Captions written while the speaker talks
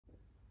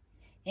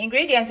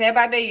Ingredients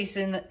eba be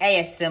using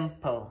a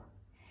simple.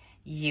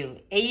 You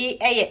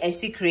a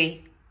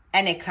secret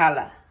and a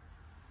color.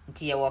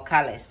 Into your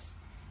colors.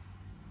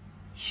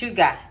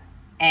 Sugar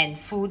and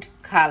food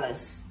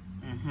colors.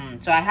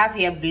 So I have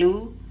here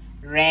blue,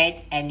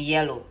 red, and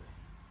yellow.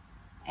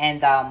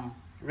 And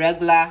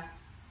regular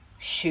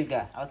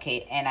sugar.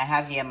 Okay, and I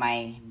have here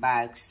my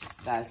bags.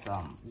 That's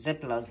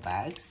Ziploc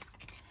bags.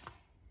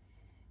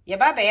 Your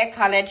baby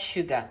colored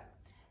sugar.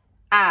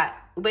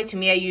 Wait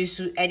me I use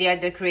to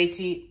decorate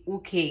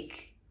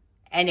cake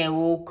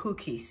and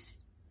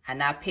cookies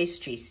and our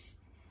pastries.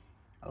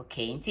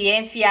 Okay, into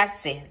yen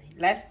fiase.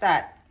 Let's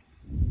start.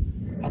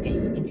 Okay,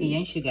 into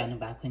yen sugar no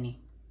bakuni.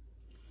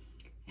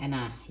 And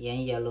yen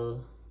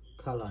yellow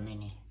color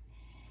nini.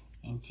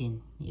 Into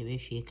ye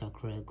fie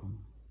kakra gum.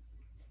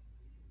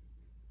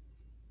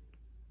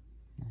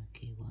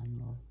 Okay, one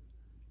more.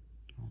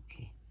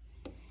 Okay.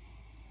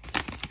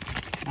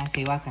 Na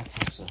fe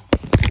wakata so.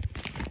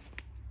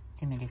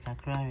 Timely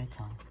kakra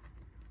recount.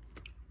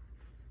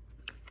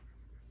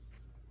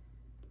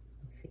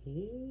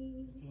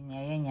 See,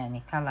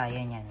 nyani color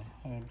nyani,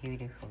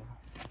 beautiful.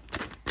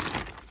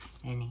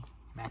 Any,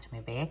 but me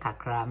be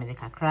kakra, me the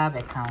kakra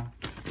be count.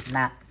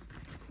 Na,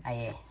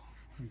 aye,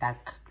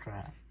 dark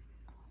kakra,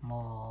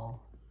 more.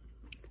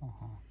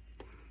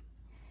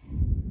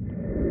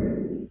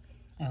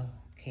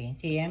 Okay,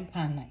 the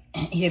empan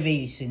here be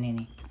using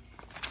any.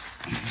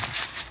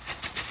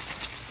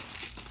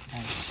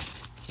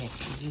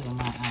 Yes, you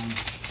my eye.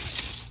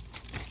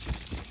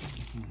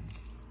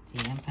 The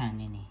empan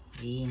any.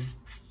 In.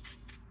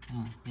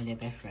 Me the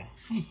befra.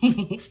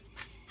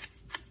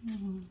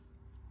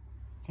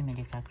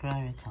 Timely kakra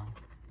recount.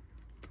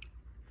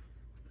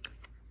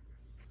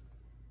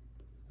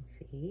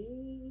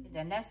 See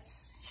the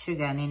next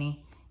sugar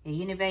nini. A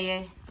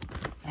unibaye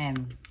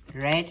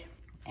red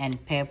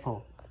and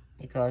purple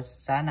because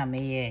sana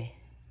me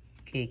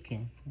cake.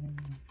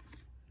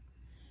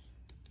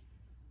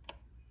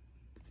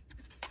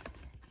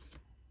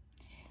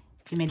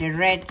 Give me the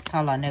red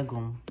color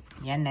negum.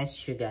 Yeah, next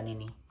sugar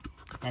nini.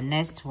 The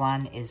next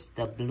one is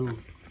the blue.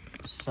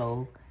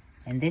 So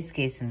in this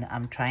case,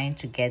 I'm trying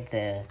to get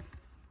the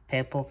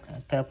purple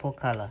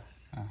color.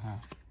 And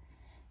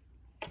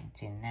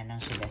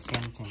also the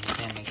same thing.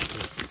 Then mix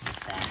it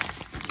inside.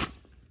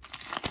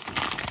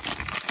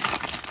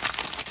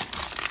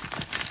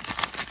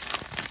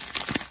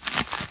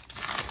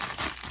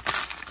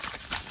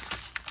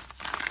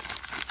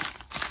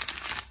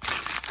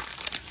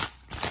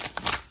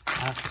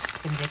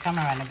 The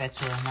camera a bit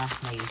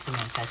enough now you can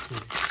make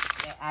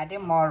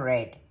adding more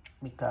red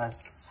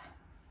because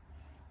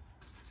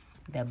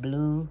the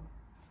blue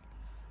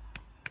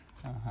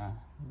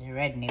the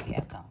red maybe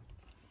account.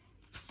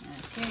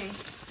 Okay,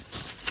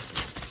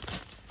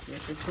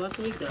 this is what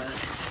we got.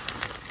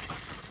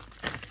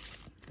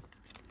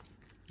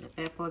 The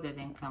purple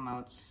didn't come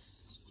out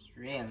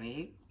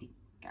really, it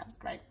comes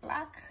like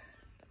black.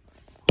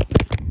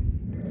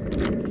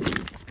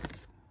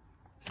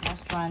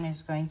 Next one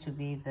is going to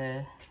be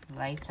the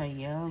lighter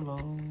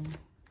yellow.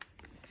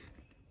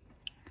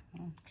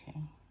 Okay.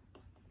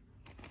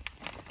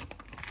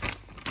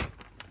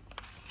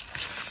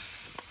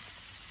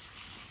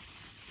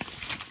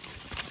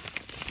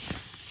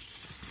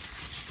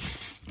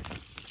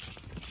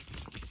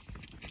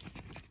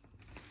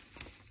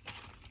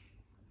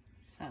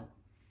 So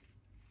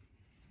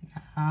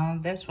now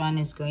this one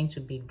is going to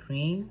be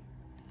green.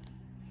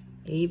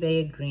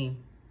 eBay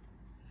green.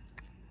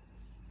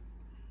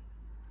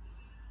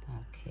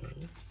 Okay.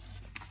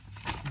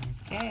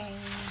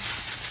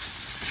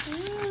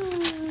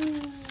 Ooh,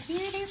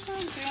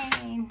 beautiful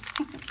green.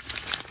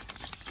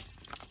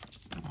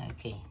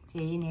 Okay.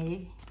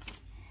 See,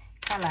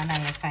 color na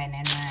you fine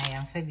and I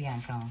am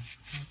Fabian count.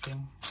 Okay,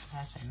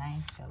 that's a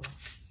nice color.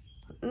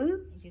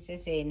 This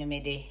is a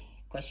numede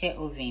crochet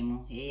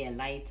oven. Yeah,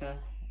 lighter,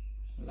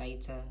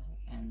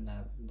 and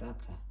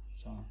darker.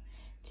 So,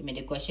 to me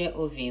the crochet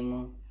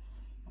oven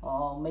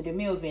or maybe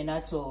me oven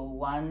at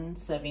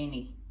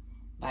 170.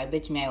 I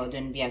bet me I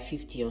wouldn't be at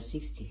 50 or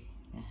 60.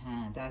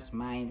 That's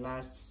my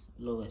last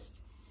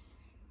lowest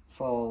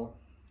for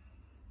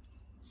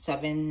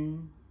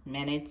 7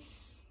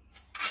 minutes.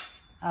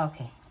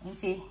 Okay,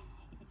 see,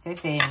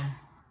 it's saying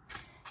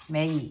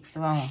May.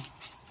 So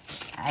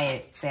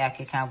I say I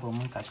can't go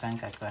muka,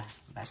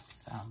 but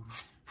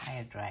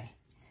I dry.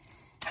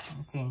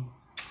 Yeah,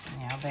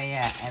 but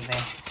yeah, I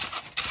bet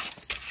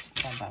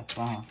about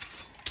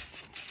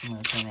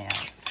smoothing it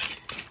out.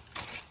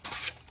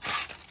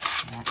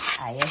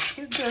 I have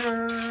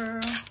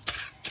sugar,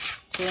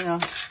 you know,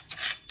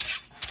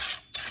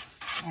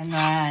 and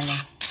honey.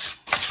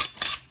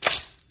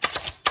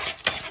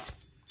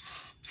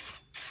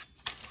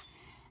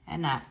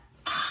 And that.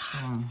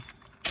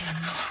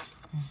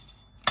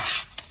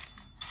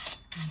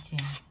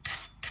 Okay.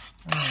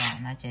 Oh yeah,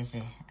 not just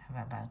I'm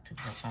about to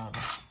go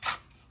powder.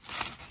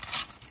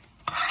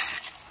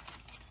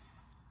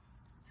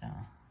 So,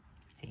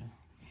 see,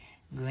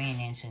 green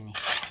and sunny.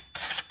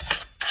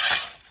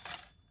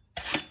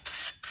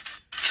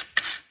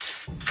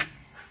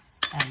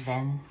 And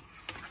then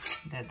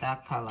the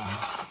dark color.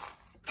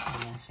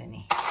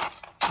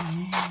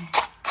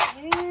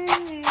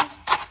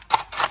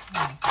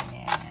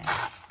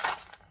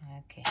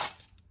 Okay.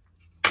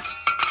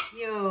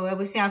 Yo,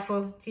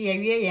 ebusiafo, ti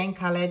ewie yen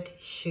colored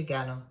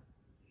sugar no.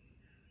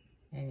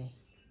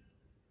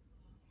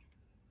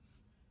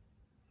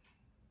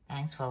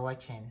 Thanks for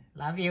watching.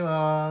 Love you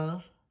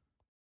all.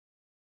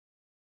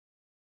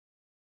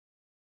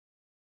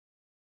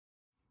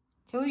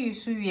 Till you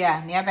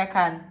suya near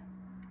bekan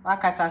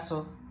wakata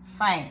so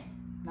fine.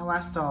 Now I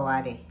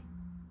store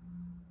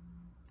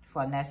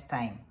for next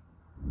time.